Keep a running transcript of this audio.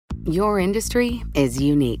Your industry is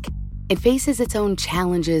unique. It faces its own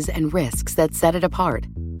challenges and risks that set it apart.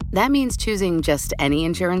 That means choosing just any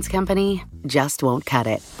insurance company just won't cut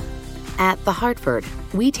it. At The Hartford,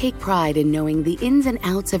 we take pride in knowing the ins and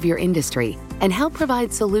outs of your industry and help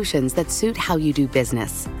provide solutions that suit how you do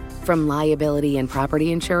business. From liability and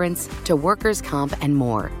property insurance to workers' comp and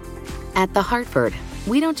more. At The Hartford,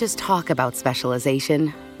 we don't just talk about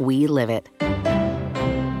specialization, we live it.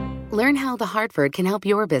 Learn how The Hartford can help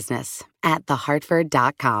your business at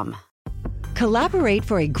thehartford.com. Collaborate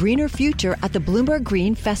for a greener future at the Bloomberg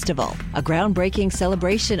Green Festival, a groundbreaking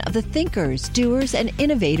celebration of the thinkers, doers, and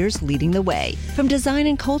innovators leading the way. From design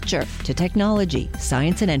and culture to technology,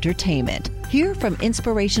 science, and entertainment. Hear from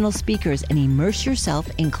inspirational speakers and immerse yourself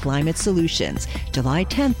in climate solutions. July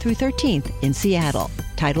 10th through 13th in Seattle.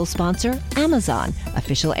 Title sponsor, Amazon.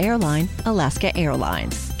 Official airline, Alaska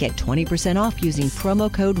Airlines. Get 20% off using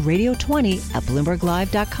promo code radio20 at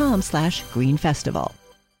bloomberglive.com/Green Festival.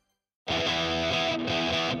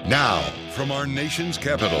 Now, from our nation's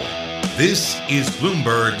capital, this is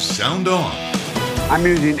Bloomberg Sound On. I'm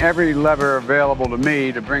using every lever available to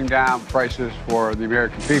me to bring down prices for the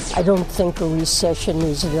American people. I don't think a recession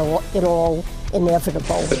is at all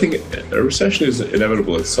inevitable. I think a recession is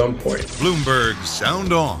inevitable at some point. Bloomberg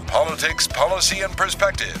Sound On. Politics, policy, and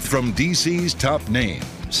perspective from D.C.'s top names.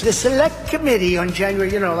 The Select Committee on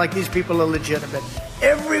January, like these people are legitimate.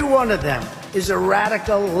 Every one of them is a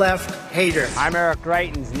radical left hater. I'm Eric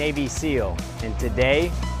Greitens, Navy SEAL, and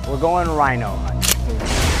today we're going rhino hunting.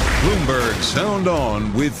 Bloomberg Sound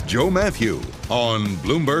On with Joe Matthew on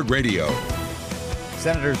Bloomberg Radio.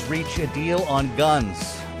 Senators reach a deal on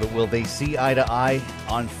guns, but will they see eye to eye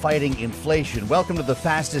on fighting inflation? Welcome to the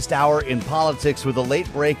fastest hour in politics with a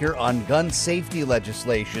late breaker on gun safety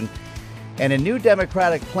legislation and a new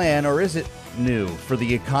Democratic plan, or is it new, for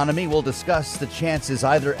the economy? We'll discuss the chances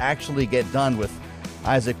either actually get done with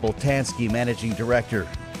Isaac Boltanski, Managing Director,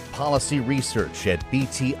 Policy Research at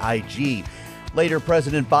BTIG. Later,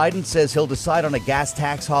 President Biden says he'll decide on a gas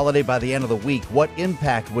tax holiday by the end of the week. What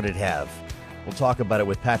impact would it have? We'll talk about it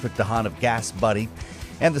with Patrick DeHaan of Gas Buddy.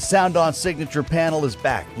 And the Sound On Signature panel is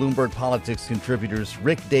back. Bloomberg Politics contributors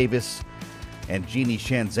Rick Davis and Jeannie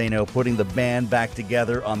Shanzano putting the band back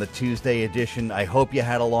together on the Tuesday edition. I hope you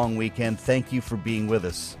had a long weekend. Thank you for being with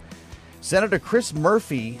us. Senator Chris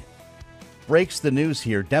Murphy breaks the news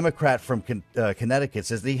here. Democrat from Connecticut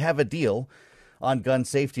says they have a deal on gun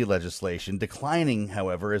safety legislation, declining,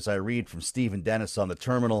 however, as I read from Stephen Dennis on the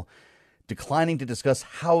terminal, declining to discuss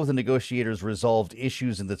how the negotiators resolved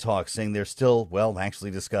issues in the talks, saying they're still, actually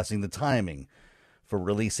discussing the timing for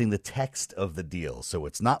releasing the text of the deal. So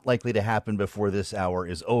it's not likely to happen before this hour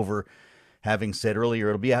is over. Having said earlier,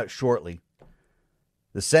 it'll be out shortly.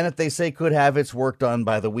 The Senate, they say, could have its work done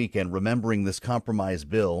by the weekend. Remembering this compromise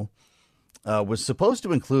bill was supposed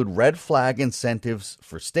to include red flag incentives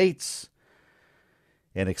for states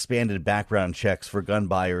and expanded background checks for gun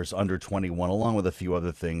buyers under 21, along with a few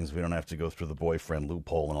other things. We don't have to go through the boyfriend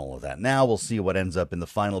loophole and all of that. Now we'll see what ends up in the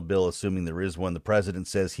final bill, assuming there is one. The president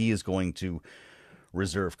says he is going to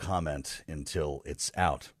reserve comment until it's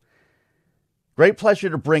out. Great pleasure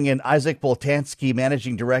to bring in Isaac Boltanski,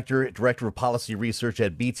 Managing Director of Policy Research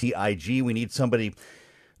at BTIG. We need somebody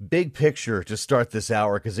big picture to start this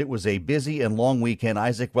hour because it was a busy and long weekend.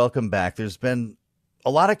 Isaac, welcome back. There's been a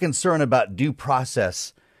lot of concern about due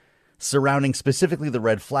process surrounding specifically the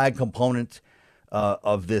red flag component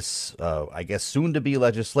of this, soon-to-be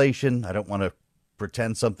legislation. I don't want to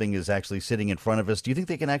pretend something is actually sitting in front of us. Do you think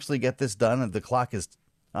they can actually get this done? The clock is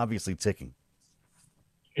obviously ticking.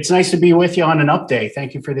 It's nice to be with you on an update.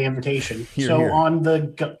 Thank you for the invitation. Here. On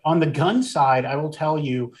the gun side, I will tell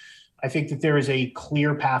you, I think that there is a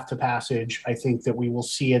clear path to passage. I think that we will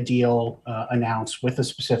see a deal announced with the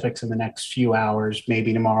specifics in the next few hours,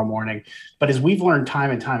 maybe tomorrow morning. But as we've learned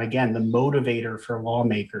time and time again, the motivator for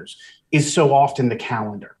lawmakers is so often the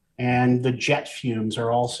calendar. And the jet fumes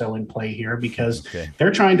are also in play here because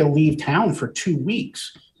they're trying to leave town for 2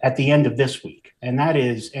 weeks at the end of this week. And that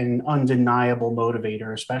is an undeniable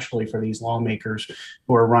motivator, especially for these lawmakers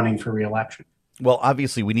who are running for re-election. Well,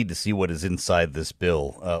 obviously, we need to see what is inside this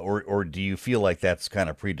bill, or do you feel like that's kind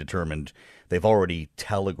of predetermined? They've already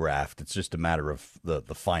telegraphed. It's just a matter of the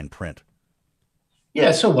fine print.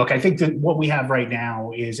 Yeah, so look, I think that what we have right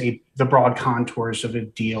now is the broad contours of a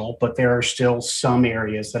deal, but there are still some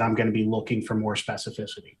areas that I'm going to be looking for more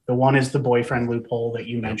specificity. The one is the boyfriend loophole that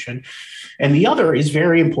you mentioned, and the other is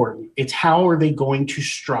very important. It's how are they going to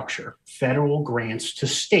structure federal grants to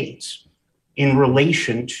states in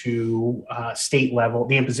relation to state level,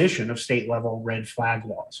 the imposition of state level red flag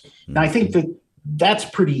laws. Now, I think that That's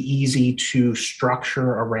pretty easy to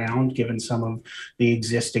structure around given some of the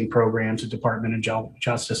existing programs at Department of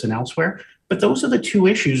Justice and elsewhere. But those are the two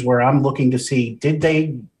issues where I'm looking to see, did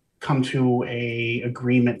they come to a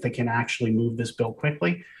agreement that can actually move this bill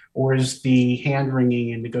quickly? Or is the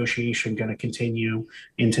hand-wringing and negotiation going to continue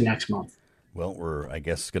into next month? Well, we're, I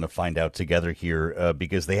guess, going to find out together here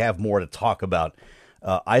because they have more to talk about.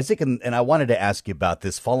 Isaac, and I wanted to ask you about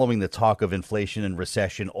this. Following the talk of inflation and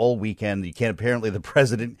recession all weekend, apparently the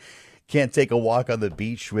president can't take a walk on the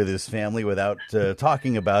beach with his family without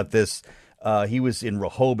talking about this. He was in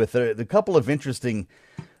Rehoboth. A couple of interesting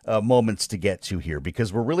moments to get to here,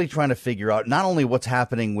 because we're really trying to figure out not only what's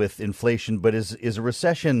happening with inflation, but is a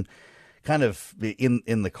recession kind of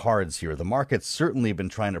in the cards here. The market's certainly been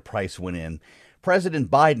trying to price one in. President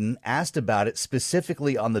Biden asked about it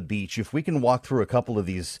specifically on the beach. If we can walk through a couple of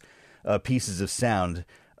these pieces of sound,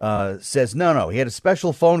 says no. He had a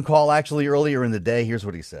special phone call actually earlier in the day. Here's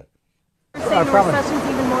what he said. You're saying the recession's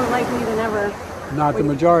even more likely than ever. Not the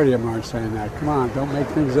majority of them aren't saying that. Come on, don't make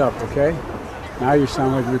things up, okay? Now you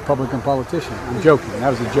sound like a Republican politician. I'm joking. That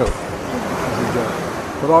was a joke.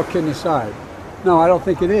 But all kidding aside, no, I don't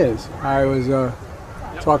think it is. I was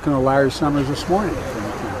talking to Larry Summers this morning,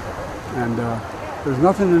 and there's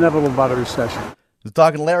nothing inevitable about a recession. I was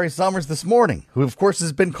talking to Larry Summers this morning, who, of course,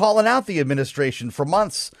 has been calling out the administration for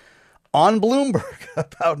months on Bloomberg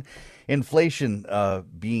about inflation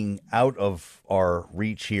being out of our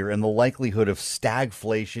reach here and the likelihood of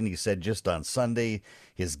stagflation. He said just on Sunday,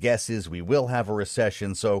 his guess is we will have a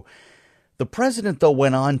recession. So the president, though,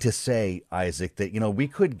 went on to say, Isaac, that, we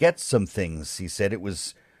could get some things. He said it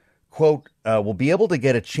was, quote, we'll be able to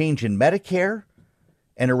get a change in Medicare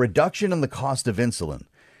and a reduction in the cost of insulin.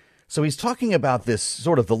 So he's talking about this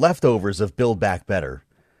sort of the leftovers of Build Back Better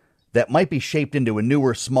that might be shaped into a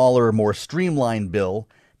newer, smaller, more streamlined bill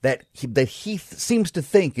that he seems to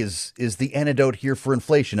think is the antidote here for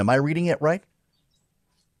inflation. Am I reading it right?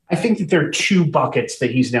 I think that there are two buckets that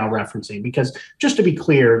he's now referencing, because just to be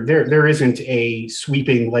clear, there isn't a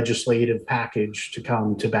sweeping legislative package to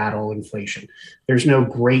come to battle inflation. There's no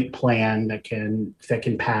great plan that can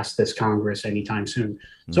pass this Congress anytime soon.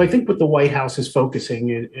 So I think what the White House is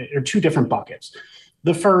focusing are two different buckets.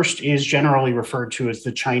 The first is generally referred to as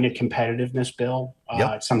the China Competitiveness Bill.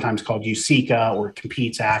 It's sometimes called USICA or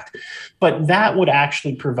Competes Act. But that would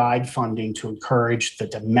actually provide funding to encourage the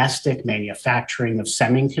domestic manufacturing of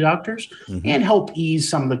semiconductors and help ease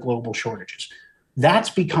some of the global shortages. That's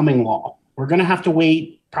becoming law. We're going to have to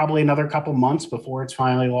wait probably another couple months before it's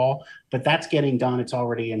finally law, but that's getting done. It's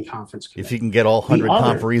already in conference committee. If you can get all 100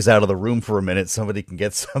 conferees out of the room for a minute, somebody can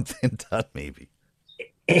get something done maybe.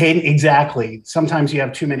 Exactly. Sometimes you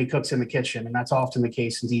have too many cooks in the kitchen, and that's often the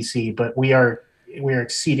case in D.C., but we are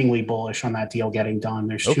exceedingly bullish on that deal getting done.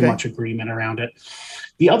 There's too much agreement around it.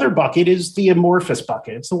 The other bucket is the amorphous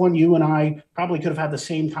bucket. It's the one you and I probably could have had the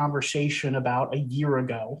same conversation about a year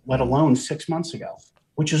ago, let alone 6 months ago,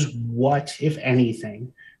 which is what, if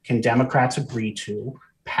anything, can Democrats agree to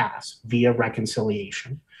pass via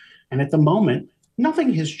reconciliation? And at the moment,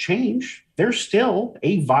 nothing has changed. There's still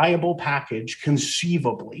a viable package,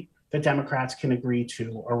 conceivably, that Democrats can agree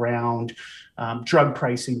to around drug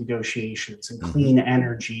pricing negotiations and clean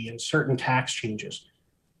energy and certain tax changes.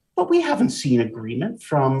 But we haven't seen agreement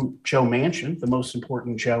from Joe Manchin, the most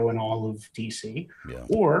important Joe in all of D.C.,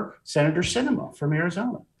 or Senator Sinema from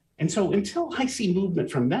Arizona. And so until I see movement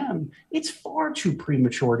from them, it's far too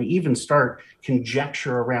premature to even start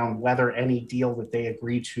conjecture around whether any deal that they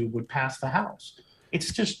agree to would pass the House.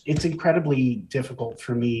 It's incredibly difficult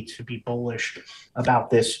for me to be bullish about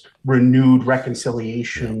this renewed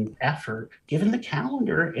reconciliation effort, given the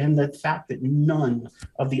calendar and the fact that none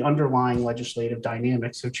of the underlying legislative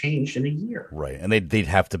dynamics have changed in a year. Right. And they'd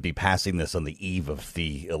have to be passing this on the eve of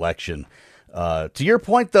the election. To your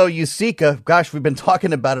point, though, USICA, gosh, we've been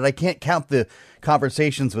talking about it. I can't count the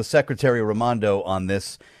conversations with Secretary Raimondo on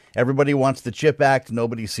this. Everybody wants the CHIP Act.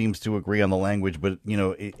 Nobody seems to agree on the language. But,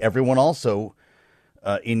 everyone also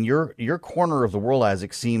in your corner of the world,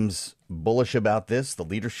 Isaac, seems bullish about this. The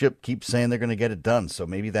leadership keeps saying they're going to get it done. So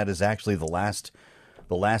maybe that is actually the last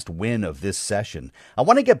win of this session. I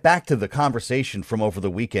want to get back to the conversation from over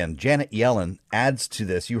the weekend. Janet Yellen adds to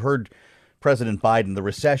this. You heard President Biden, the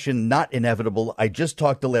recession, not inevitable. I just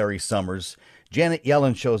talked to Larry Summers. Janet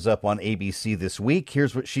Yellen shows up on ABC this week.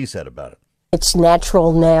 Here's what she said about it. It's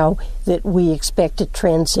natural now that we expect a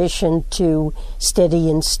transition to steady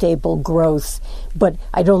and stable growth, but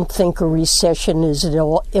I don't think a recession is at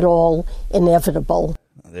all inevitable.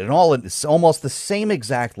 It's almost the same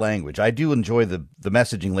exact language. I do enjoy the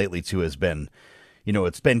messaging lately, too, has been,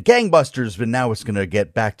 it's been gangbusters, but now it's going to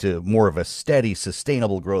get back to more of a steady,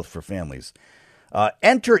 sustainable growth for families.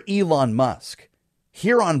 Enter Elon Musk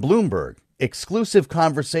here on Bloomberg, exclusive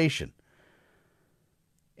conversation.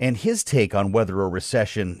 And his take on whether a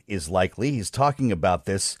recession is likely. He's talking about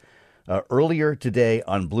this earlier today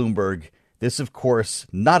on Bloomberg. This, of course,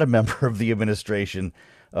 not a member of the administration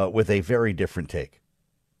with a very different take.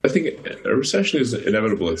 I think a recession is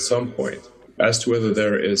inevitable at some point. As to whether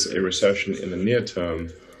there is a recession in the near term,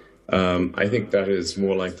 I think that is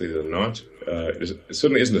more likely than not. It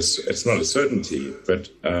certainly isn't. It's not a certainty, but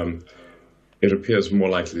it appears more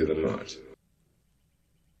likely than not.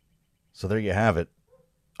 So there you have it.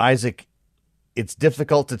 Isaac, it's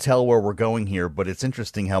difficult to tell where we're going here, but it's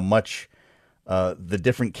interesting how much the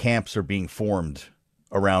different camps are being formed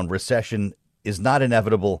around recession is not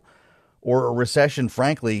inevitable, or a recession,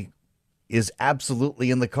 frankly, is absolutely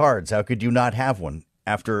in the cards. How could you not have one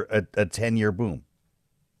after a 10-year boom?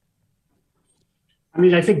 I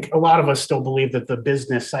mean, I think a lot of us still believe that the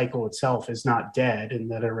business cycle itself is not dead and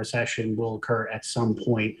that a recession will occur at some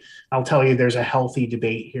point. I'll tell you, there's a healthy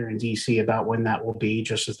debate here in DC about when that will be,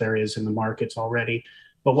 just as there is in the markets already.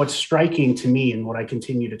 But what's striking to me and what I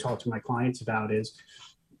continue to talk to my clients about is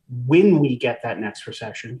when we get that next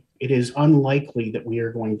recession, it is unlikely that we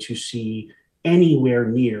are going to see anywhere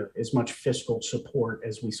near as much fiscal support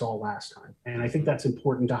as we saw last time. And I think that's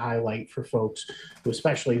important to highlight for folks,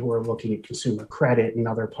 especially who are looking at consumer credit and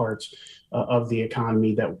other parts of the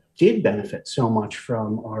economy that did benefit so much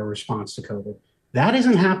from our response to COVID. That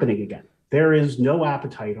isn't happening again. There is no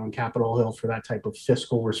appetite on Capitol Hill for that type of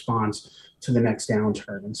fiscal response to the next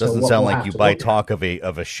downturn. And so doesn't sound like you buy talk of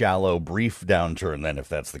a shallow, brief downturn then, if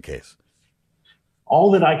that's the case. All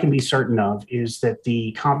that I can be certain of is that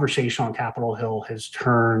the conversation on Capitol Hill has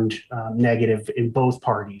turned negative in both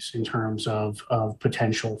parties in terms of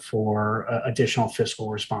potential for additional fiscal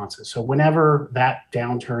responses. So whenever that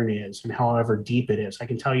downturn is, and however deep it is, I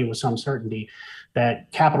can tell you with some certainty that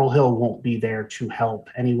Capitol Hill won't be there to help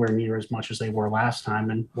anywhere near as much as they were last time.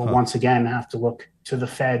 And we'll once again have to look to the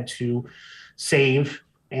Fed to save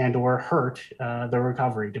and or hurt the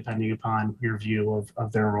recovery, depending upon your view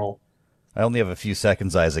of their role. I only have a few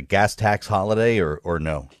seconds, Isaac. Gas tax holiday or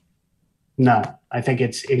no? No, I think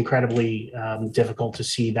it's incredibly difficult to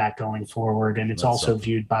see that going forward. And it's also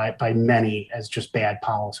viewed by many as just bad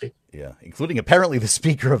policy. Yeah, including apparently the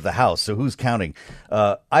Speaker of the House. So who's counting?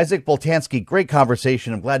 Isaac Boltanski, great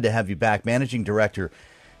conversation. I'm glad to have you back. Managing Director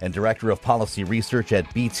and Director of Policy Research at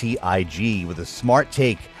BTIG with a smart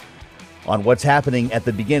take on what's happening at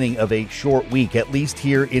the beginning of a short week, at least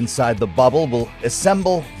here inside the bubble. We'll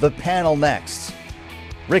assemble the panel next.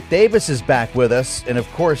 Rick Davis is back with us, and of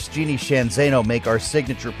course, Jeannie Shanzano make our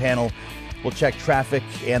signature panel. We'll check traffic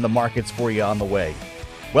and the markets for you on the way.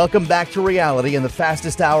 Welcome back to reality in the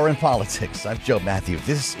fastest hour in politics. I'm Joe Matthew.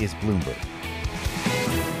 This is Bloomberg.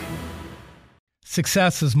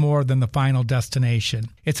 Success is more than the final destination.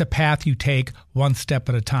 It's a path you take one step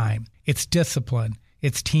at a time. It's discipline.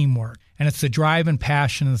 It's teamwork. And it's the drive and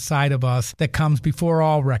passion inside of us that comes before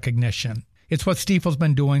all recognition. It's what Stifel's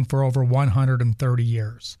been doing for over 130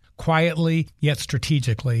 years. Quietly, yet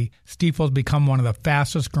strategically, Stifel's become one of the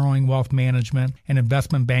fastest growing wealth management and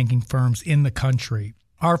investment banking firms in the country.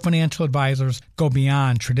 Our financial advisors go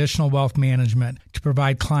beyond traditional wealth management to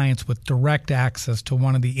provide clients with direct access to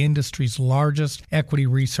one of the industry's largest equity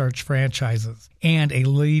research franchises and a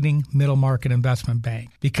leading middle market investment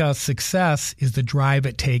bank. Because success is the drive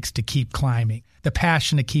it takes to keep climbing, the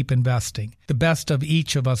passion to keep investing, the best of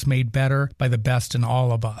each of us made better by the best in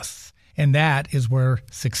all of us. And that is where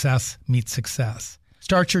success meets success.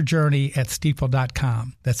 Start your journey at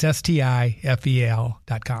Stifel.com. That's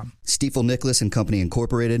STIFEL.com. Stifel Nicholas and Company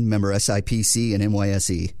Incorporated, member SIPC and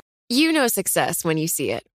NYSE. You know success when you see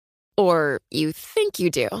it. Or you think you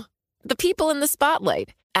do. The people in the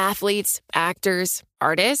spotlight. Athletes, actors,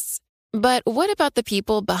 artists. But what about the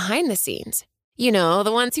people behind the scenes? You know,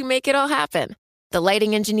 the ones who make it all happen. The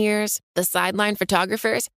lighting engineers, the sideline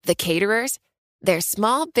photographers, the caterers. They're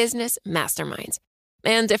small business masterminds.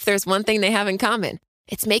 And if there's one thing they have in common,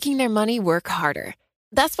 it's making their money work harder.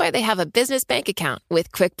 That's why they have a business bank account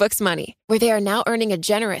with QuickBooks Money, where they are now earning a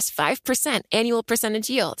generous 5% annual percentage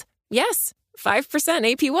yield. Yes,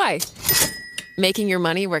 5% APY. Making your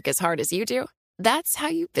money work as hard as you do? That's how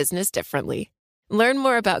you business differently. Learn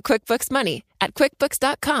more about QuickBooks Money at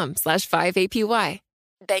QuickBooks.com/5APY.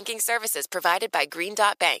 Banking services provided by Green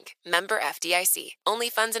Dot Bank, member FDIC. Only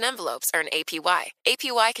funds and envelopes earn APY.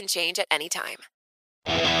 APY can change at any time.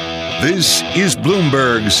 This is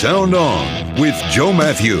Bloomberg Sound On with Joe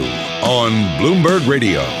Matthew on Bloomberg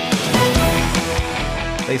Radio.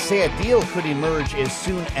 They say a deal could emerge as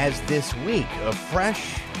soon as this week. A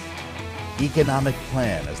fresh economic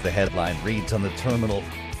plan, as the headline reads on the terminal.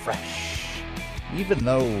 Fresh. Even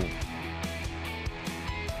though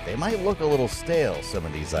they might look a little stale, some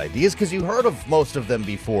of these ideas, because you heard of most of them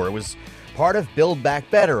before. It was part of Build Back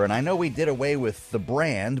Better, and I know we did away with the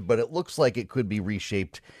brand, but it looks like it could be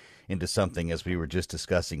reshaped into something, as we were just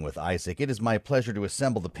discussing with Isaac. It is my pleasure to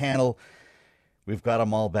assemble the panel. We've got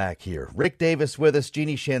them all back here. Rick Davis with us,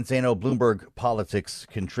 Jeannie Sheehan Zaino, Bloomberg Politics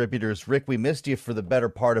contributors. Rick, we missed you for the better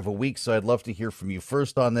part of a week, so I'd love to hear from you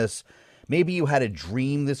first on this. Maybe you had a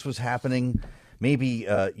dream this was happening. Maybe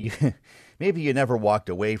maybe you never walked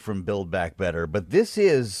away from Build Back Better, but this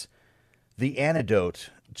is the antidote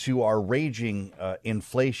to our raging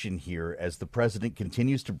inflation here, as the president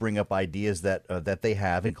continues to bring up ideas that they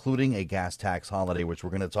have, including a gas tax holiday, which we're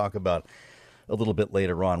going to talk about a little bit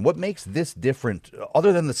later on. What makes this different,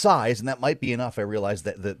 other than the size, and that might be enough, I realize,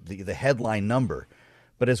 that the headline number,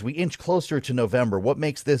 but as we inch closer to November, what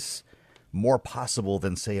makes this more possible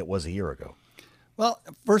than, say, it was a year ago? Well,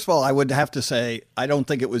 first of all, I would have to say I don't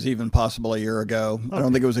think it was even possible a year ago. Okay. I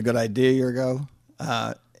don't think it was a good idea a year ago,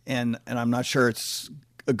 and I'm not sure it's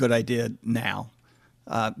a good idea now.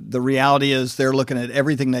 The reality is they're looking at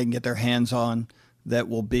everything they can get their hands on that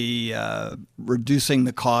will be reducing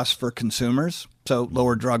the cost for consumers. So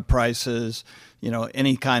lower drug prices,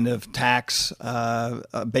 any kind of tax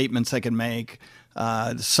abatements they can make.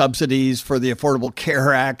 Subsidies for the Affordable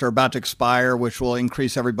Care Act are about to expire, which will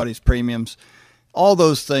increase everybody's premiums. All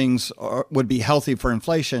those things would be healthy for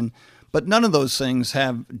inflation, but none of those things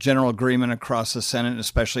have general agreement across the Senate,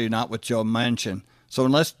 especially not with Joe Manchin. So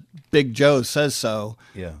unless Big Joe says so,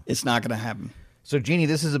 it's not going to happen. So, Jeannie,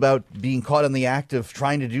 this is about being caught in the act of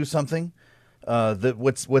trying to do something.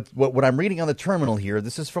 What I'm reading on the terminal here,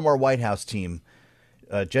 this is from our White House team.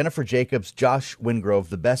 Jennifer Jacobs, Josh Wingrove,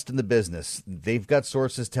 the best in the business. They've got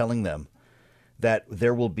sources telling them that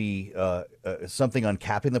there will be something on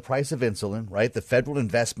capping the price of insulin, right? The federal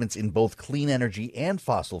investments in both clean energy and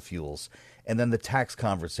fossil fuels, and then the tax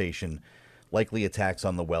conversation, likely a tax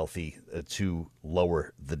on the wealthy to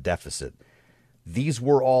lower the deficit. These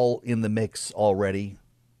were all in the mix already.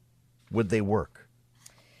 Would they work?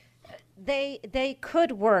 They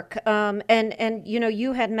could work. And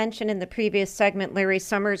you had mentioned in the previous segment, Larry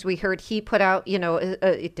Summers, we heard he put out,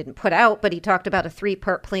 it didn't put out, but he talked about a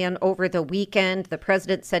 3-part plan over the weekend. The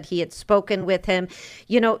president said he had spoken with him.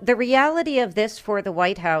 The reality of this for the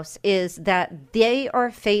White House is that they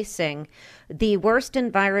are facing the worst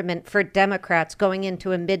environment for Democrats going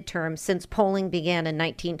into a midterm since polling began in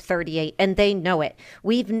 1938, and they know it.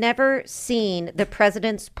 We've never seen the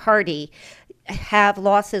president's party have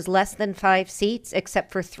losses less than 5 seats,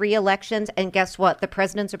 except for 3 elections. And guess what? The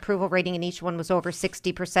president's approval rating in each one was over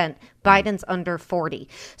 60%. Biden's under 40.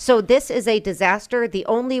 So this is a disaster. The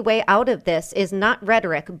only way out of this is not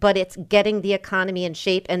rhetoric, but it's getting the economy in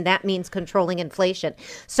shape, and that means controlling inflation.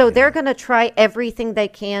 So they're going to try everything they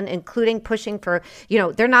can, including pushing for,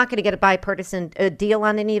 they're not going to get a bipartisan deal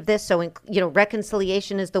on any of this. So,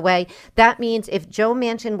 reconciliation is the way. That means if Joe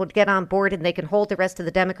Manchin would get on board and they can hold the rest of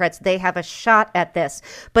the Democrats, they have a shot at this.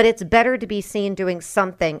 But it's better to be seen doing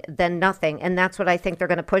something than nothing. And that's what I think they're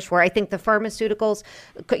going to push for. I think the pharmaceuticals,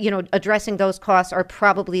 addressing those costs are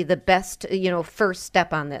probably the best, first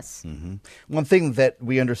step on this. Mm-hmm. One thing that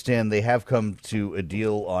we understand they have come to a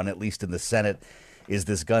deal on, at least in the Senate, is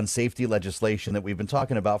this gun safety legislation that we've been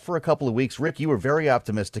talking about for a couple of weeks. Rick, you were very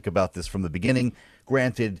optimistic about this from the beginning.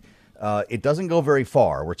 Granted, it doesn't go very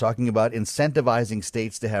far. We're talking about incentivizing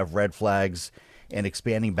states to have red flags and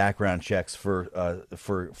expanding background checks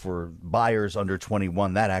for buyers under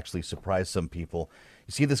 21. That actually surprised some people.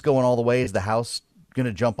 You see this going all the way? Is the House going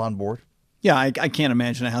to jump on board? Yeah, I can't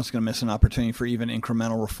imagine the House is going to miss an opportunity for even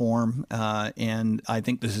incremental reform. And I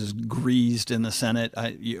think this is greased in the Senate.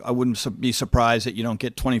 I wouldn't be surprised that you don't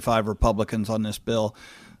get 25 Republicans on this bill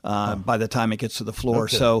by the time it gets to the floor.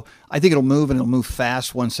 Okay. So I think it'll move, and it'll move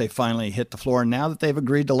fast once they finally hit the floor. And now that they've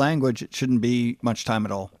agreed to language, it shouldn't be much time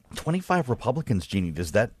at all. 25 Republicans, Jeannie,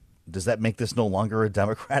 does that make this no longer a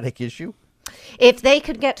Democratic issue? If they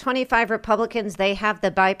could get 25 Republicans, they have the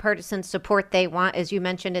bipartisan support they want. As you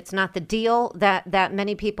mentioned, it's not the deal that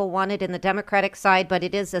many people wanted in the Democratic side, but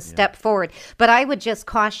it is a step forward. But I would just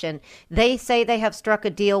caution, they say they have struck a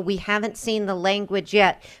deal. We haven't seen the language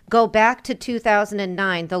yet. Go back to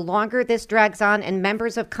 2009. The longer this drags on and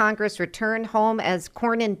members of Congress return home, as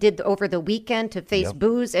Cornyn did over the weekend to face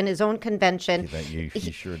booze in his own convention.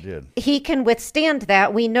 He sure did. He can withstand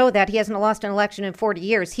that. We know that. He hasn't lost an election in 40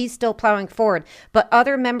 years. He's still plowing forward. board. But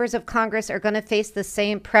other members of Congress are going to face the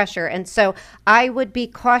same pressure. And so I would be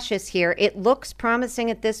cautious here. It looks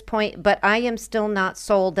promising at this point, but I am still not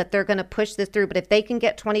sold that they're going to push this through. But if they can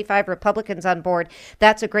get 25 Republicans on board,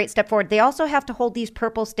 that's a great step forward. They also have to hold these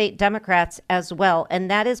purple state Democrats as well.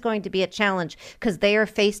 And that is going to be a challenge because they are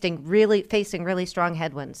facing really strong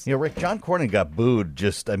headwinds. You know, Rick, John Cornyn got booed.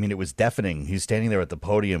 It was deafening. He's standing there at the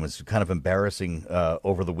podium. It's kind of embarrassing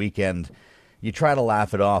over the weekend. You try to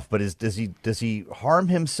laugh it off, but does he harm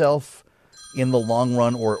himself in the long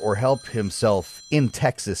run or help himself in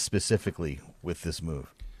Texas specifically with this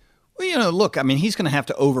move? Well, look, he's going to have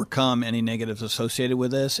to overcome any negatives associated with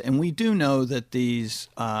this. And we do know that these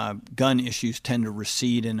gun issues tend to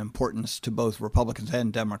recede in importance to both Republicans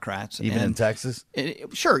and Democrats. Even in Texas?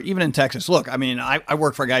 Sure, even in Texas. Look, I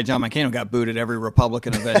worked for a guy, John McCain, who got booed at every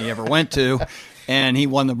Republican event he ever went to, and he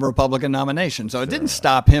won the Republican nomination. So it didn't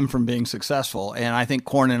stop him from being successful. And I think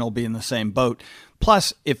Cornyn will be in the same boat.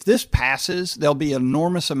 Plus, if this passes, there'll be an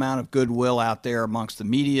enormous amount of goodwill out there amongst the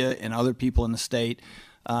media and other people in the state.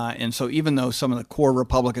 And so even though some of the core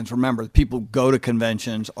Republicans, remember, the people who go to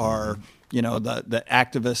conventions are, the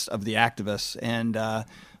activists of the activists, and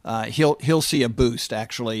he'll see a boost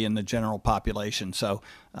actually in the general population. So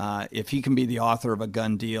if he can be the author of a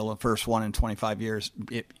gun deal, the first one in 25 years,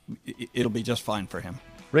 it'll be just fine for him.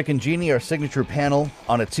 Rick and Jeannie, our signature panel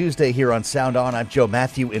on a Tuesday here on Sound On. I'm Joe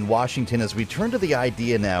Matthew in Washington as we turn to the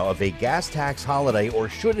idea now of a gas tax holiday, or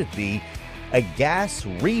should it be a gas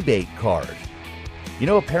rebate card?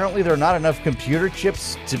 Apparently there are not enough computer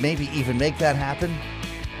chips to maybe even make that happen.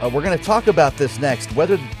 We're going to talk about this next,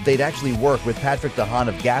 whether they'd actually work, with Patrick DeHaan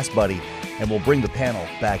of Gas Buddy, and we'll bring the panel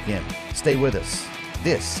back in. Stay with us.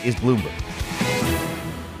 This is Bloomberg.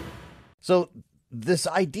 So this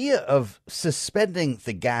idea of suspending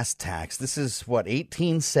the gas tax, this is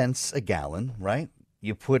 18 cents a gallon, right?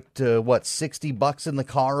 You put, $60 in the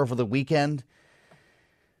car over the weekend?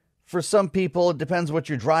 For some people, it depends what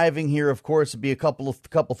you're driving here. Of course, it'd be a couple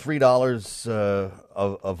 $3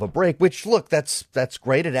 of a break, which, look, that's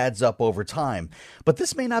great. It adds up over time. But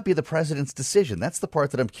this may not be the president's decision. That's the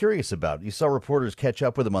part that I'm curious about. You saw reporters catch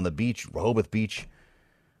up with him on the beach, Rehoboth Beach,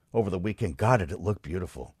 over the weekend. God, did it look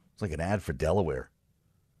beautiful. It's like an ad for Delaware.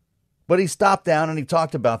 But he stopped down and he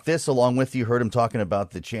talked about this, along with, you heard him talking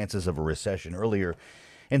about the chances of a recession earlier,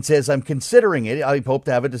 and says, I'm considering it. I hope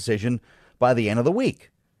to have a decision by the end of the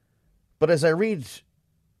week. But as I read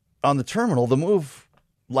on the terminal, the move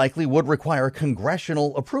likely would require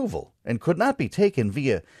congressional approval and could not be taken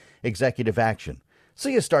via executive action. So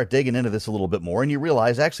you start digging into this a little bit more and you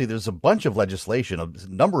realize actually there's a bunch of legislation. A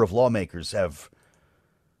number of lawmakers have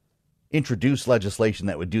introduced legislation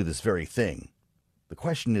that would do this very thing. The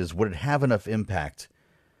question is, would it have enough impact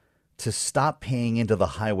to stop paying into the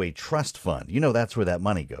Highway Trust Fund? That's where that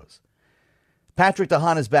money goes. Patrick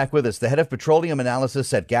DeHaan is back with us, the head of petroleum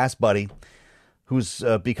analysis at Gas Buddy, who's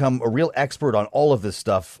become a real expert on all of this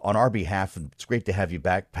stuff on our behalf. And it's great to have you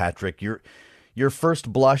back, Patrick. Your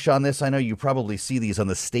first blush on this, I know you probably see these on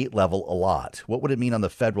the state level a lot. What would it mean on the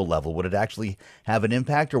federal level? Would it actually have an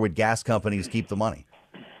impact, or would gas companies keep the money?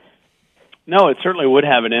 No, it certainly would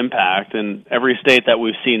have an impact. In every state that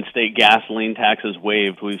we've seen state gasoline taxes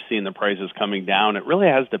waived, we've seen the prices coming down. It really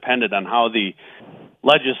has depended on how the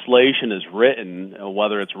legislation is written,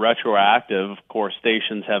 whether it's retroactive. Of course,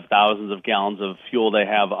 stations have thousands of gallons of fuel they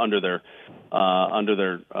have under their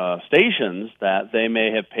stations that they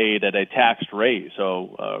may have paid at a taxed rate.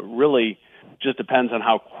 So really just depends on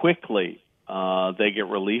how quickly they get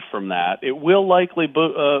relief from that. It will likely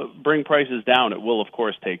bring prices down. It will, of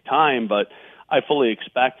course, take time, but I fully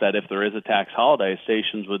expect that if there is a tax holiday,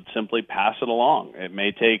 stations would simply pass it along. It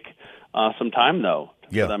may take some time, though,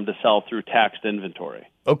 for them to sell through taxed inventory.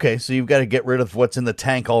 Okay, so you've got to get rid of what's in the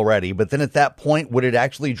tank already. But then at that point, would it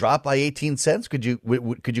actually drop by 18 cents? Could you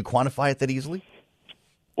quantify it that easily?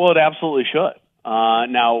 Well, it absolutely should.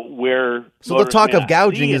 Now, where so the talk of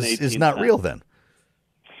gouging is not real then?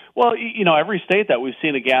 Well, every state that we've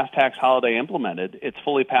seen a gas tax holiday implemented, it's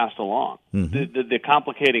fully passed along. Mm-hmm. The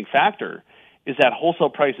complicating factor is that wholesale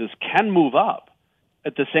prices can move up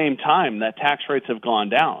at the same time that tax rates have gone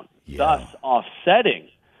down, thus offsetting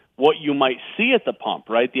what you might see at the pump,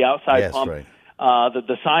 right? The outside pump, right.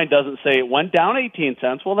 The sign doesn't say it went down 18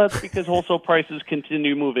 cents. Well, that's because wholesale prices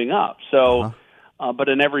continue moving up. So, but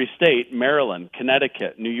in every state, Maryland,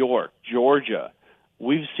 Connecticut, New York, Georgia,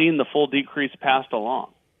 we've seen the full decrease passed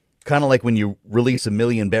along. Kind of like when you release 1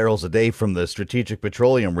 million barrels a day from the Strategic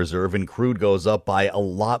Petroleum Reserve and crude goes up by a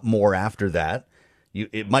lot more after that.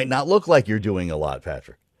 It might not look like you're doing a lot,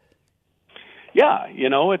 Patrick. Yeah,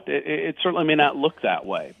 it certainly may not look that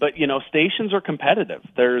way. But, stations are competitive.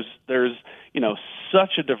 There's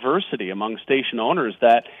such a diversity among station owners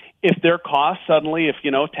that if their costs suddenly, if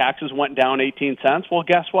taxes went down 18 cents, well,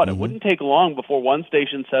 guess what? It wouldn't take long before one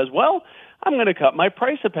station says, well, I'm going to cut my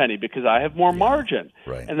price a penny because I have more margin.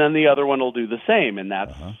 Right. And then the other one will do the same. And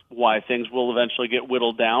that's why things will eventually get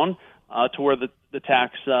whittled down to where the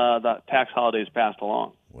tax holiday is passed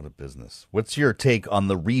along. What a business. What's your take on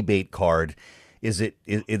the rebate card?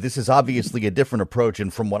 This is obviously a different approach,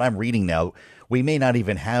 and from what I'm reading now, we may not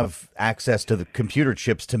even have access to the computer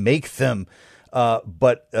chips to make them,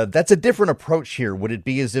 but that's a different approach here. Would it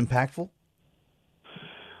be as impactful?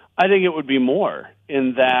 I think it would be more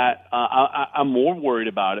in that I'm more worried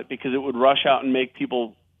about it because it would rush out and make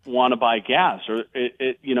people want to buy gas. Or,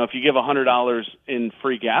 if you give $100 in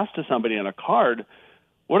free gas to somebody on a card,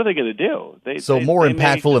 what are they going to do? More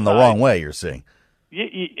impactful in the wrong way, you're saying.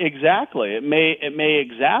 Exactly. It may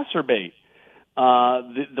exacerbate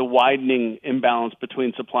the widening imbalance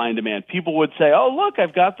between supply and demand. People would say, "Oh, look,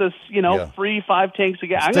 I've got this, free 5 tanks of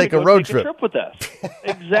gas. I'm going to go take a trip with this."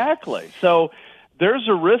 Exactly. So there's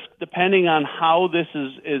a risk depending on how this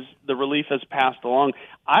is the relief has passed along.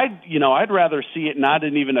 I'd rather see it not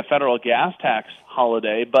in even a federal gas tax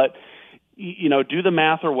holiday, but do the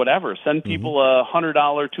math or whatever. Send people a $100,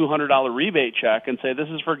 $200 rebate check and say, this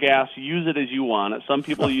is for gas. Use it as you want it. Some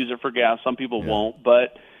people use it for gas. Some people won't.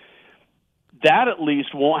 But that at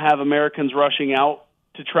least won't have Americans rushing out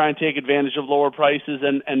to try and take advantage of lower prices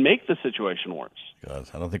and make the situation worse. God,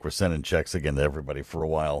 I don't think we're sending checks again to everybody for a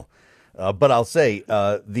while. But I'll say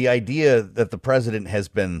the idea that the president has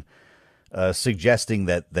been suggesting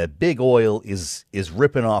that big oil is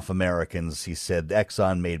ripping off Americans. He said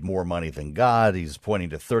Exxon made more money than God. He's pointing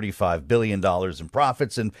to $35 billion in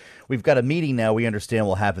profits. And we've got a meeting now we understand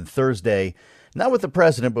will happen Thursday, not with the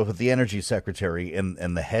president, but with the energy secretary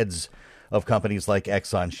and the heads of companies like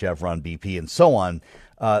Exxon, Chevron, BP, and so on.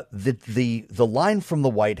 The line from the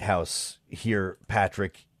White House here,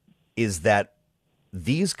 Patrick, is that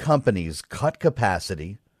these companies cut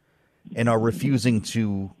capacity and are refusing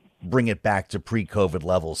to bring it back to pre-COVID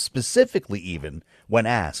levels, specifically even when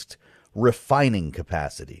asked, refining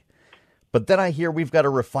capacity. But then I hear we've got a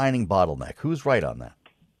refining bottleneck. Who's right on that?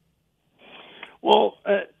 Well,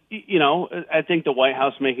 I think the White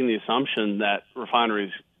House making the assumption that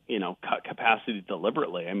refineries, cut capacity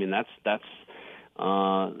deliberately. I mean, that's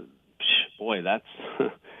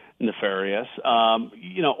nefarious.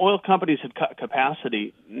 Oil companies had cut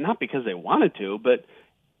capacity not because they wanted to, but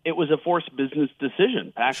it was a forced business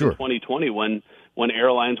decision back in 2020 when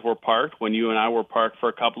airlines were parked, when you and I were parked for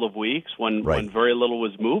a couple of weeks, when very little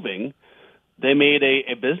was moving. They made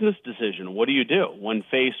a business decision. What do you do when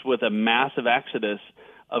faced with a massive exodus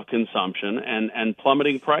of consumption and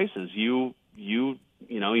plummeting prices? You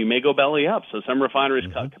may go belly up. So some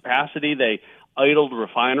refineries cut capacity. They idled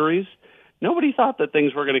refineries. Nobody thought that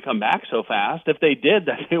things were going to come back so fast. If they did,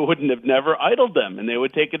 that they wouldn't have never idled them, and they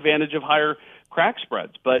would take advantage of higher crack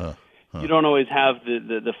spreads. But you don't always have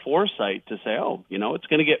the foresight to say, it's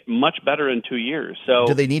going to get much better in 2 years. So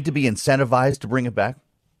do they need to be incentivized to bring it back?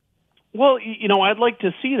 Well, I'd like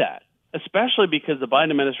to see that, especially because the Biden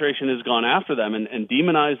administration has gone after them and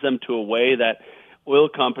demonized them to a way that oil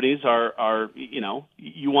companies are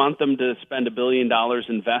you want them to spend $1 billion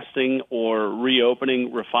investing or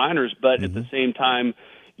reopening refiners, but at the same time,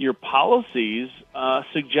 your policies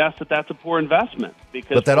suggest that that's a poor investment.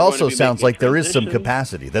 But that also sounds like there is some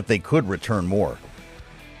capacity, that they could return more.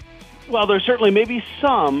 Well, there certainly may be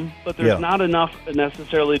some, but there's not enough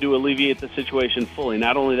necessarily to alleviate the situation fully.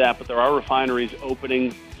 Not only that, but there are refineries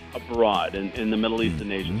opening abroad in the Middle East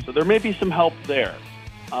and Asia. So there may be some help there.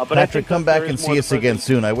 But Patrick, come back and see us again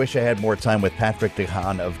soon. I wish I had more time with Patrick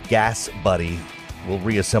DeHaan of Gas Buddy. We'll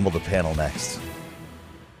reassemble the panel next.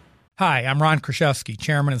 Hi, I'm Ron Kraszewski,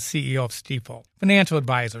 Chairman and CEO of Stifel. Financial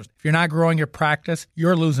advisors, if you're not growing your practice,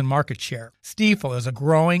 you're losing market share. Stifel is a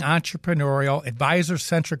growing, entrepreneurial,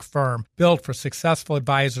 advisor-centric firm built for successful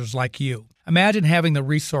advisors like you. Imagine having the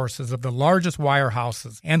resources of the largest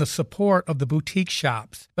wirehouses and the support of the boutique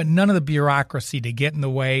shops, but none of the bureaucracy to get in the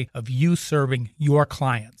way of you serving your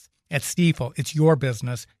clients. At Stifel, it's your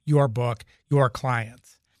business, your book, your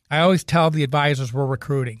clients. I always tell the advisors we're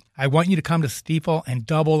recruiting, I want you to come to Stifel and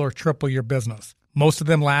double or triple your business. Most of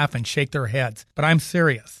them laugh and shake their heads, but I'm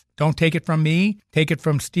serious. Don't take it from me. Take it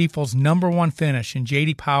from Stifel's #1 finish in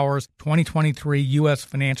J.D. Power's 2023 U.S.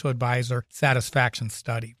 Financial Advisor Satisfaction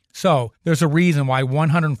Study. So, there's a reason why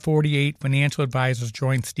 148 financial advisors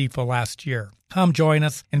joined Stifel last year. Come join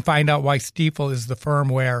us and find out why Stifel is the firm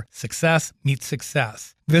where success meets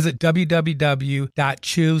success. Visit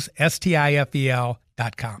www.choosestifel.com.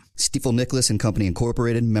 Stifel Nicholas and Company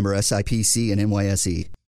Incorporated, member SIPC and NYSE.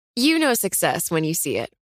 You know success when you see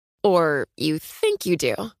it. Or you think you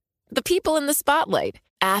do. The people in the spotlight.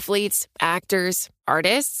 Athletes, actors,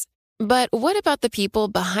 artists. But what about the people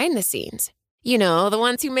behind the scenes? You know, the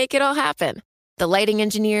ones who make it all happen. The lighting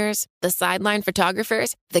engineers, the sideline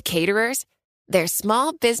photographers, the caterers. They're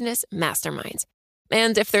small business masterminds.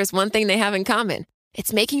 And if there's one thing they have in common,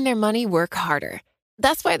 it's making their money work harder.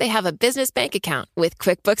 That's why they have a business bank account with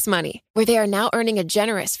QuickBooks Money, where they are now earning a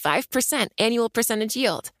generous 5% annual percentage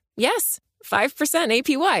yield. Yes, 5%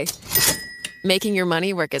 APY. Making your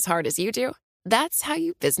money work as hard as you do? That's how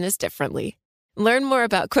you business differently. Learn more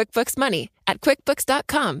about QuickBooks Money at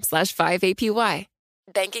quickbooks.com/5APY.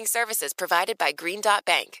 Banking services provided by Green Dot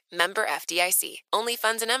Bank, member FDIC. Only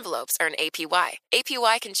funds and envelopes earn APY.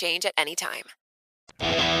 APY can change at any time.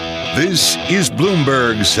 This is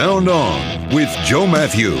Bloomberg Sound On with Joe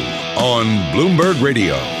Matthew on Bloomberg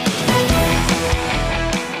Radio.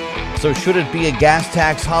 So should it be a gas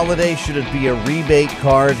tax holiday? Should it be a rebate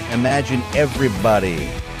card? Imagine everybody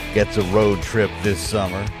gets a road trip this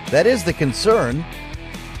summer. That is the concern.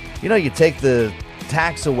 You know, you take the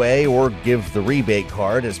tax away or give the rebate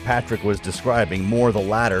card, as Patrick was describing, more the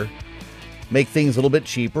latter. Make things a little bit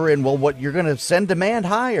cheaper, and well, what you're going to send demand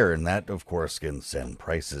higher, and that, of course, can send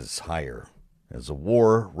prices higher. As a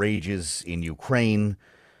war rages in Ukraine,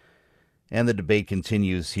 and the debate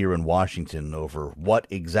continues here in Washington over what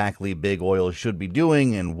exactly big oil should be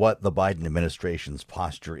doing and what the Biden administration's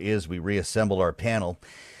posture is, we reassemble our panel.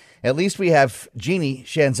 At least we have Jeannie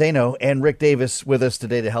Sheehan Zaino and Rick Davis with us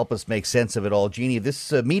today to help us make sense of it all. Jeannie,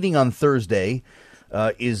 this meeting on Thursday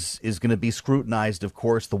is going to be scrutinized, of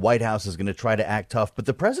course. The White House is going to try to act tough, but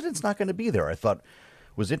the president's not going to be there. I thought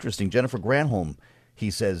was interesting. Jennifer Granholm, he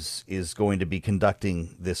says, is going to be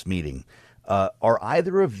conducting this meeting. Are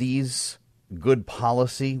either of these good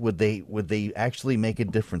policy? Would they actually make a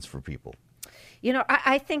difference for people? You know,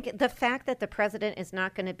 I think the fact that the president is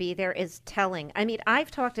not going to be there is telling. I mean, I've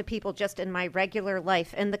talked to people just in my regular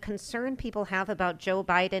life, and the concern people have about Joe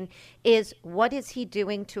Biden is what is he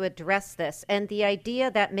doing to address this? And the idea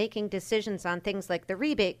that making decisions on things like the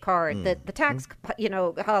rebate card, the tax,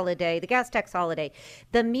 holiday, the gas tax holiday,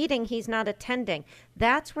 the meeting he's not attending,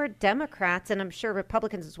 that's where Democrats, and I'm sure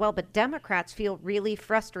Republicans as well, but Democrats feel really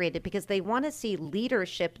frustrated because they want to see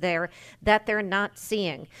leadership there that they're not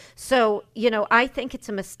seeing. So, I think it's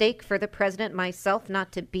a mistake for the president, myself,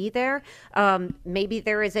 not to be there. Maybe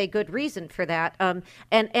there is a good reason for that. And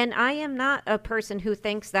I am not a person who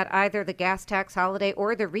thinks that either the gas tax holiday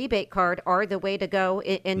or the rebate card are the way to go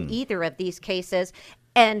in either of these cases.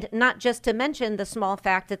 And not just to mention the small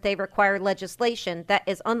fact that they require legislation that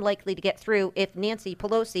is unlikely to get through if Nancy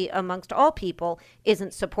Pelosi, amongst all people,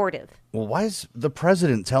 isn't supportive. Well, why is the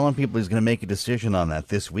president telling people he's going to make a decision on that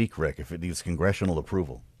this week, Rick, if it needs congressional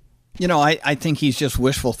approval? I think he's just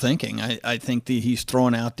wishful thinking. I think he's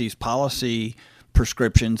throwing out these policy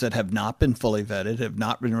prescriptions that have not been fully vetted, have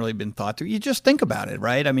not really been thought through. You just think about it,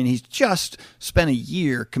 right? I mean, he's just spent a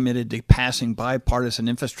year committed to passing bipartisan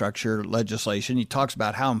infrastructure legislation. He talks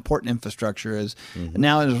about how important infrastructure is. And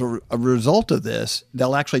now, as a result of this,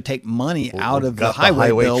 they'll actually take money out of the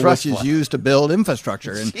highway bill, which is used to build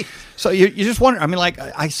infrastructure. And so you just wonder, I mean, like,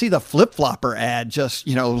 I see the flip-flopper ad just,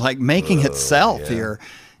 making itself here.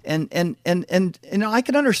 And I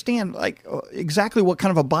can understand exactly what kind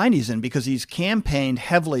of a bind he's in because he's campaigned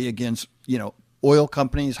heavily against, oil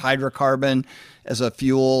companies, hydrocarbon as a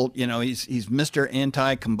fuel. He's Mr.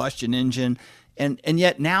 Anti-combustion engine. And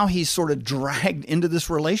yet now he's sort of dragged into this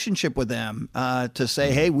relationship with them to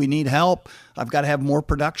say, hey, we need help. I've got to have more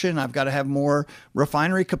production. I've got to have more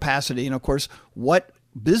refinery capacity. And of course, what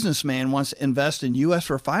businessman wants to invest in U.S.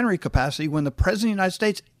 refinery capacity when the president of the United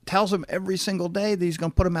States tells him every single day that he's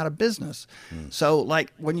going to put him out of business? So,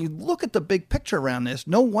 when you look at the big picture around this,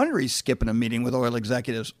 no wonder he's skipping a meeting with oil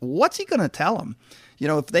executives. What's he going to tell them?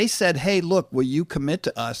 If they said, hey, look, will you commit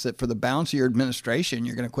to us that for the balance of your administration,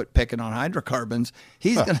 you're going to quit picking on hydrocarbons?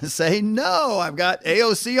 He's going to say, no, I've got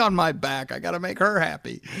AOC on my back. I got to make her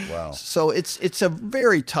happy. Wow. So it's a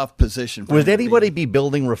very tough position. Would anybody be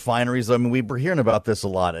building refineries? I mean, we're hearing about this a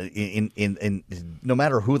lot. In no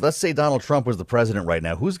matter who, let's say Donald Trump was the president right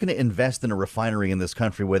now, who's going to invest in a refinery in this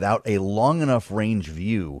country without a long enough range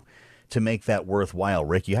view to make that worthwhile?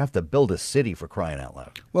 Rick, you have to build a city, for crying out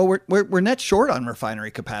loud. Well, we're net short on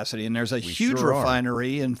refinery capacity, and there's a huge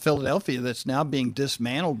refinery in Philadelphia that's now being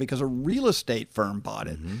dismantled because a real estate firm bought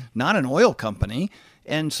it, not an oil company.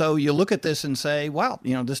 And so you look at this and say, wow,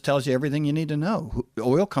 this tells you everything you need to know.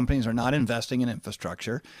 Oil companies are not investing in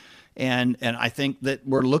infrastructure. And I think that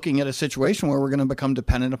we're looking at a situation where we're going to become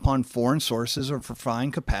dependent upon foreign sources of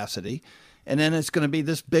refined capacity. And then it's going to be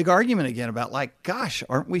this big argument again about like, gosh,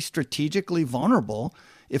 aren't we strategically vulnerable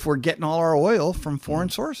if we're getting all our oil from foreign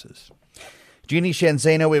sources? Jeannie Sheehan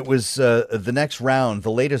Zaino, it was the next round,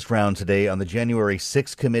 the latest round today on the January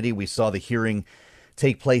 6th committee. We saw the hearing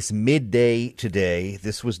take place midday today.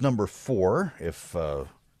 This was number 4, if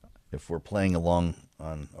we're playing along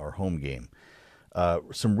on our home game.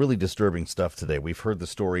 Some really disturbing stuff today. We've heard the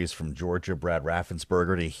stories from Georgia, Brad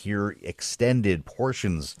Raffensperger, to hear extended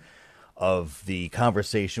portions of the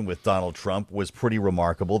conversation with Donald Trump was pretty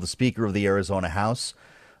remarkable. The Speaker of the Arizona House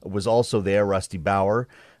was also there, Rusty Bauer,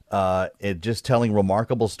 just telling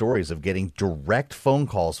remarkable stories of getting direct phone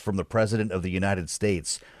calls from the President of the United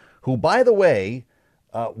States, who, by the way,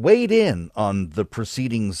 weighed in on the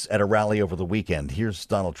proceedings at a rally over the weekend. Here's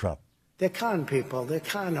Donald Trump. They're con people. They're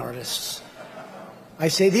con artists. I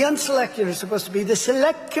say the unselected are supposed to be the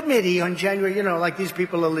select committee on January. You know, like these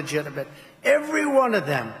people are legitimate. Every one of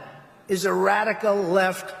them is a radical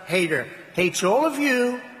left hater. Hates all of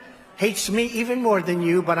you. Hates me even more than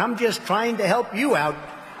you, but I'm just trying to help you out.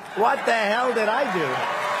 What the hell did I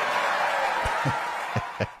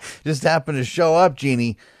do? Just happened to show up,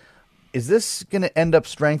 Jeannie. Is this going to end up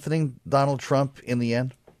strengthening Donald Trump in the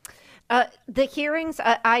end? The hearings,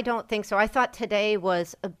 I don't think so. I thought today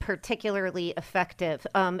was particularly effective.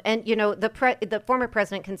 And, you know, the former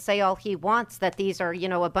president can say all he wants that these are, you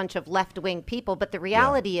know, a bunch of left-wing people. But the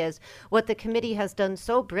reality is what the committee has done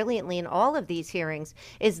so brilliantly in all of these hearings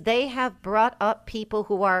is they have brought up people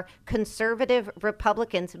who are conservative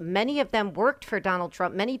Republicans. Many of them worked for Donald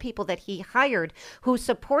Trump, many people that he hired who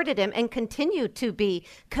supported him and continue to be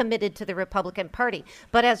committed to the Republican Party.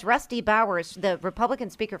 But as Rusty Bowers, the Republican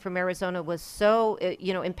speaker from Arizona, was so,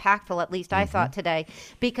 impactful, at least I thought today,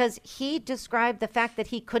 because he described the fact that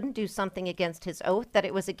he couldn't do something against his oath, that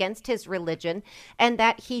it was against his religion, and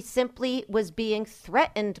that he simply was being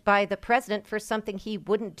threatened by the president for something he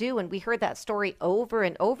wouldn't do. And we heard that story over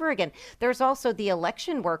and over again. There's also the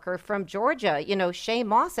election worker from Georgia, Shay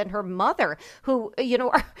Moss and her mother, who,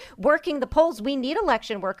 are working the polls. We need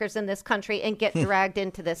election workers in this country, and get dragged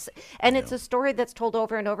into this. And it's a story that's told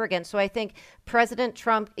over and over again. So I think President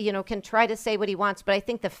Trump, can try to say what he wants, but I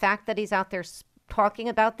think the fact that he's out there talking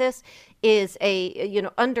about this is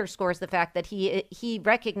underscores the fact that he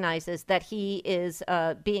recognizes that he is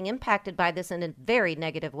being impacted by this in a very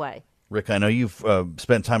negative way. Rick, I know you've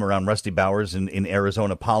spent time around Rusty Bowers in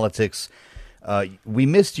Arizona politics. We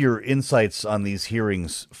missed your insights on these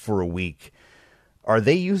hearings for a week. Are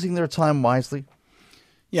they using their time wisely?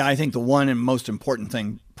 Yeah, I think the one and most important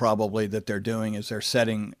thing probably that they're doing is they're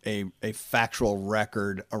setting a factual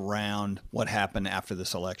record around what happened after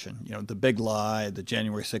this election. The big lie, the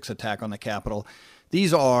January 6th attack on the Capitol.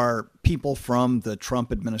 These are people from the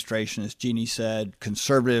Trump administration, as Jeannie said,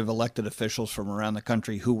 conservative elected officials from around the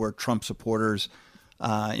country who were Trump supporters,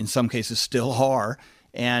 in some cases still are,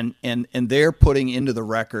 and they're putting into the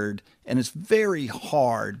record, and it's very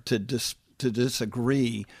hard to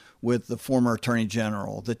disagree with the former Attorney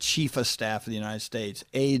General, the Chief of Staff of the United States,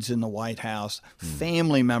 aides in the White House,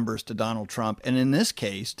 family members to Donald Trump, and in this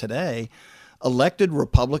case today, elected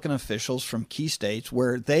Republican officials from key states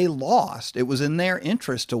where they lost. It was in their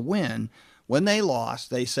interest to win. When they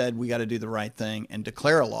lost, they said, we got to do the right thing and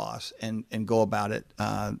declare a loss and go about it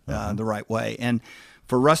the right way. And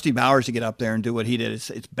for Rusty Bowers to get up there and do what he did,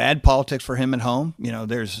 it's bad politics for him at home.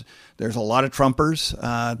 There's a lot of Trumpers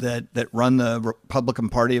that run the Republican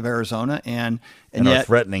Party of Arizona and yet are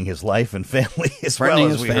threatening his life and family as threatening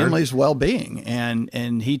well as his family's well-being.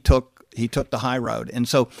 And he took the high road. And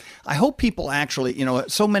so I hope people actually,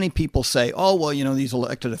 so many people say, oh, well, these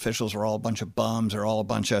elected officials are all a bunch of bums, or all a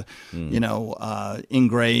bunch of,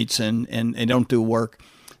 ingrates and they don't do work.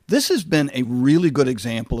 This has been a really good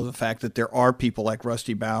example of the fact that there are people like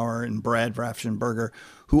Rusty Bauer and Brad Raffensperger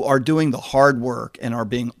who are doing the hard work and are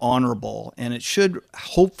being honorable. And it should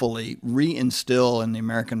hopefully reinstill in the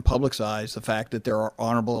American public's eyes the fact that there are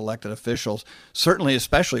honorable elected officials, certainly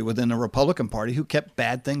especially within the Republican Party, who kept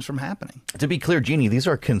bad things from happening. To be clear, Jeannie, these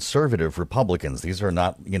are conservative Republicans. These are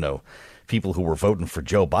not, people who were voting for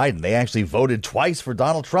Joe Biden. They actually voted twice for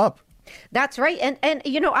Donald Trump. That's right. And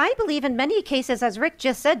I believe in many cases, as Rick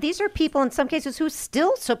just said, these are people in some cases who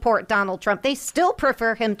still support Donald Trump. They still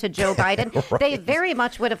prefer him to Joe Biden. Right. They very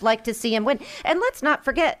much would have liked to see him win. And let's not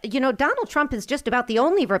forget, Donald Trump is just about the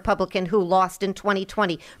only Republican who lost in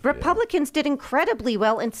 2020. Republicans did incredibly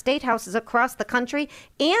well in state houses across the country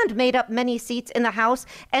and made up many seats in the House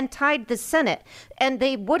and tied the Senate. And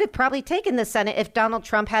they would have probably taken the Senate if Donald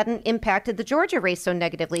Trump hadn't impacted the Georgia race so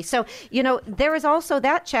negatively. So, there is also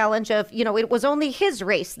that challenge of of, it was only his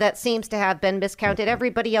race that seems to have been miscounted.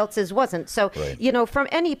 Everybody else's wasn't. So, from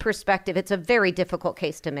any perspective, it's a very difficult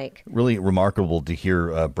case to make. Really remarkable to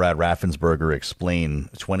hear Brad Raffensperger explain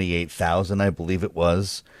 28,000, I believe it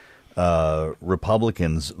was,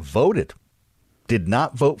 Republicans voted. Did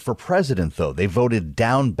not vote for president, though. They voted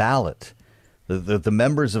down ballot. The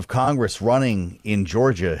members of Congress running in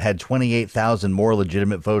Georgia had 28,000 more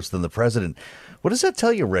legitimate votes than the president. What does that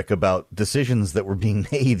tell you, Rick, about decisions that were being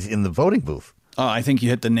made in the voting booth? I think you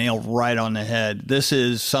hit the nail right on the head. This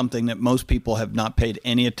is something that most people have not paid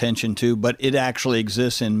any attention to, but it actually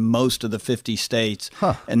exists in most of the 50 states.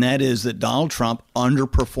 And that is that Donald Trump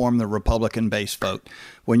underperformed the Republican base vote.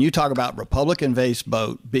 When you talk about Republican base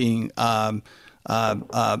vote being,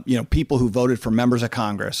 people who voted for members of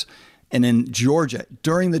Congress, and in Georgia,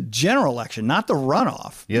 during the general election, not the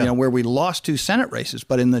runoff, where we lost 2 Senate races,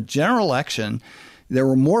 but in the general election, there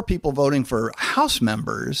were more people voting for House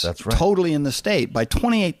members totally in the state by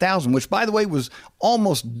 28,000, which, by the way, was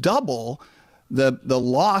almost double the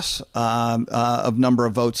loss of number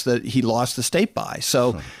of votes that he lost the state by.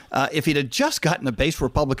 So if he'd have just gotten a base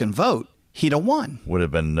Republican vote, he'd have won. Would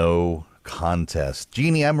have been no contest.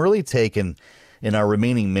 Jeannie, I'm really taken in our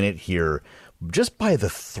remaining minute here just by the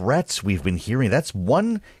threats we've been hearing. That's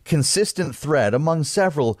one consistent thread among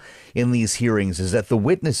several in these hearings, is that the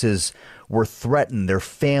witnesses were threatened, their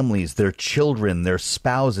families, their children, their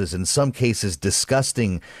spouses, in some cases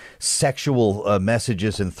disgusting sexual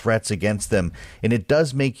messages and threats against them. And it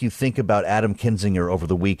does make you think about Adam Kinzinger over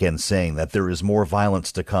the weekend saying that there is more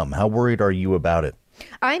violence to come. How worried are you about it?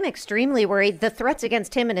 I'm extremely worried. The threats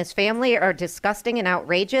against him and his family are disgusting and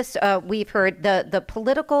outrageous. We've heard the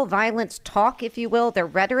political violence talk, if you will, the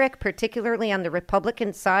rhetoric, particularly on the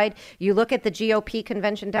Republican side. You look at the GOP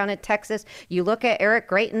convention down in Texas. You look at Eric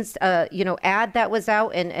Greitens' ad that was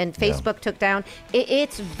out and Facebook took down.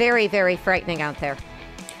 It's very, very frightening out there.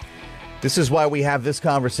 This is why we have this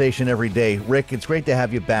conversation every day. Rick, it's great to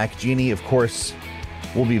have you back. Jeannie, of course,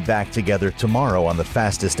 we'll be back together tomorrow on the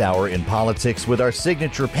Fastest Hour in Politics with our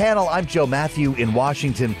signature panel. I'm Joe Matthew in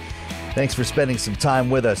Washington. Thanks for spending some time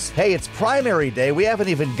with us. Hey, it's primary day. We haven't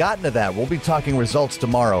even gotten to that. We'll be talking results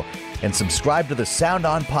tomorrow. And subscribe to the Sound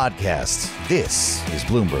On podcast. This is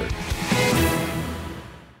Bloomberg.